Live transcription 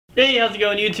Hey, how's it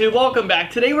going, YouTube? Welcome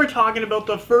back. Today we're talking about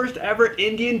the first ever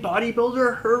Indian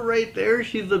bodybuilder. Her right there,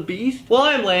 she's the beast. Well,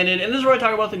 I'm Landon, and this is where I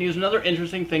talk about the news and other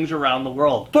interesting things around the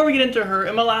world. Before we get into her,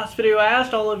 in my last video I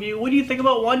asked all of you, what do you think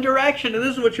about One Direction? And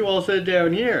this is what you all said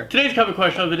down here. Today's cover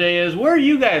question of the day is, where are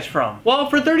you guys from? Well,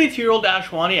 for 32-year-old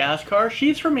Ashwani Askar,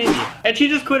 she's from India. And she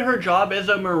just quit her job as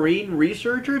a marine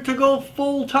researcher to go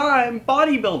full-time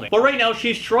bodybuilding. But right now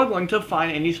she's struggling to find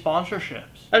any sponsorships.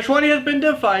 Ashwani has been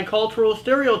defying cultural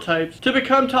stereotypes to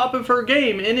become top of her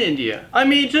game in India. I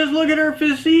mean, just look at her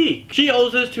physique. She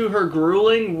owes this to her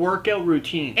grueling workout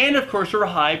routine and of course her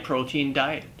high protein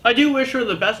diet. I do wish her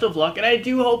the best of luck, and I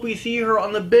do hope we see her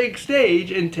on the big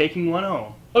stage and taking one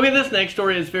home. Okay, this next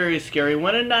story is very scary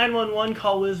when a 911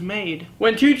 call was made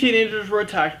when two teenagers were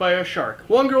attacked by a shark.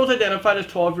 One girl was identified as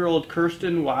 12-year-old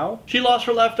Kirsten Wow. She lost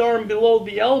her left arm below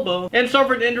the elbow and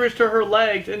suffered injuries to her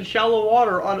legs in shallow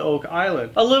water on Oak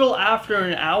Island. A little after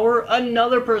an hour,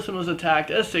 another person was attacked,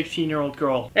 a 16-year-old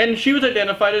girl, and she was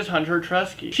identified as Hunter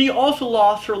Tresky. She also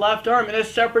lost her left arm in a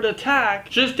separate attack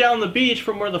just down the beach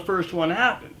from where the first one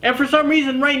happened. And for some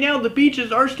reason, right now, the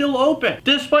beaches are still open,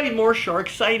 despite more shark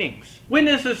sightings.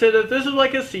 Witnesses say that this is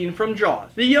like a scene from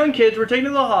Jaws. The young kids were taken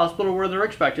to the hospital where they're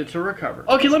expected to recover.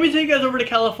 Okay, let me take you guys over to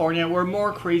California where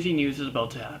more crazy news is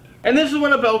about to happen. And this is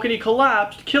when a balcony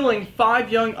collapsed, killing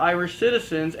 5 young Irish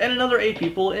citizens and another 8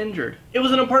 people injured. It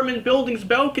was an apartment building's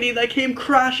balcony that came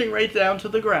crashing right down to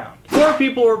the ground. 4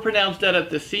 people were pronounced dead at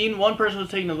the scene. 1 person was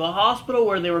taken to the hospital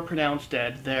where they were pronounced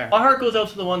dead there. My heart goes out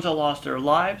to the ones that lost their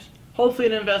lives. Hopefully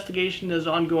an investigation is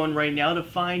ongoing right now to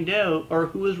find out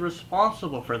who is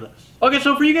responsible for this. Okay,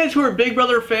 so for you guys who are Big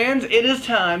Brother fans, it is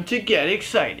time to get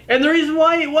excited. And the reason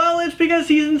why, well, it's because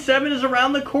Season 7 is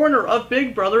around the corner of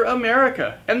Big Brother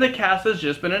America, and the cast has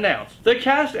just been announced. The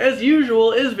cast, as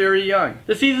usual, is very young.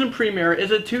 The season premiere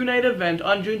is a 2-night event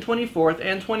on June 24th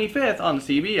and 25th on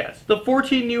CBS. The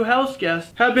 14 new house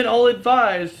guests have been all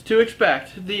advised to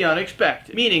expect the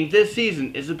unexpected, meaning this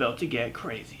season is about to get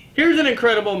crazy. Here's an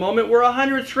incredible moment where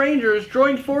 100 strangers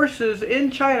joined forces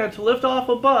in China to lift off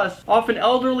a bus off an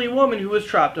elderly woman who was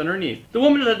trapped underneath. The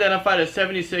woman is identified as a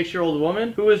 76-year-old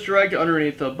woman who was dragged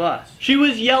underneath the bus. She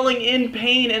was yelling in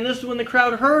pain, and this is when the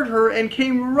crowd heard her and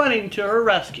came running to her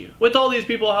rescue. With all these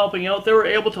people helping out, they were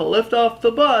able to lift off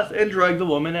the bus and drag the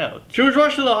woman out. She was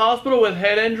rushed to the hospital with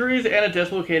head injuries and a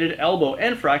dislocated elbow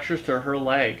and fractures to her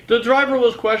leg. The driver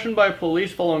was questioned by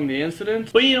police following the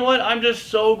incident, but you know what? I'm just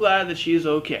so glad that she's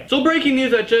okay. So breaking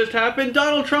news that just happened,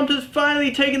 Donald Trump has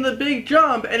finally taken the big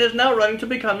jump and is now running to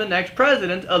become the next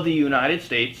president of the United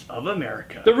States of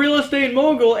America. The real estate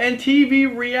mogul and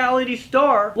TV reality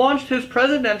star launched his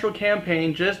presidential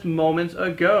campaign just moments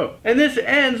ago. And this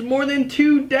ends more than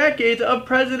 2 decades of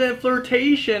president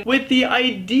flirtation with the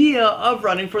idea of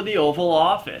running for the Oval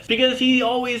Office. Because he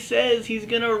always says he's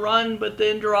gonna run but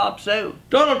then drops out.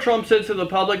 Donald Trump says to the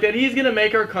public that he's gonna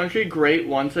make our country great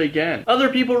once again. Other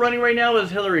people running right now is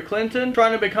Hillary Clinton,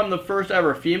 trying to become the first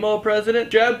ever female president.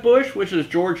 Jeb Bush, which is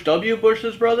George W.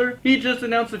 Bush's brother, he just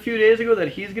announced a few days ago that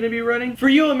he's going to be running. For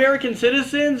you American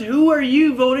citizens, who are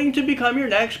you voting to become your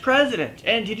next president?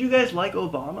 And did you guys like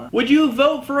Obama? Would you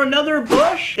vote for another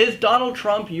Bush? Is Donald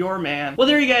Trump your man? Well,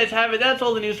 there you guys have it. That's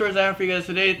all the news stories I have for you guys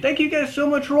today. Thank you guys so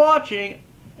much for watching,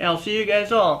 and I'll see you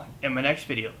guys all in my next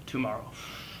video tomorrow.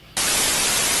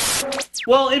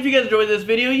 Well, if you guys enjoyed this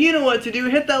video, you know what to do.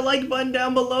 Hit that like button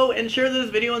down below and share this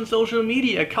video on social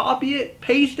media. Copy it,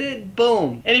 paste it,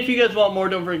 boom. And if you guys want more,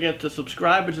 don't forget to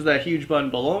subscribe, which is that huge button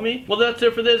below me. Well, that's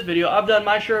it for this video. I've done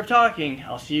my share of talking.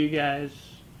 I'll see you guys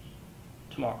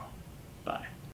tomorrow.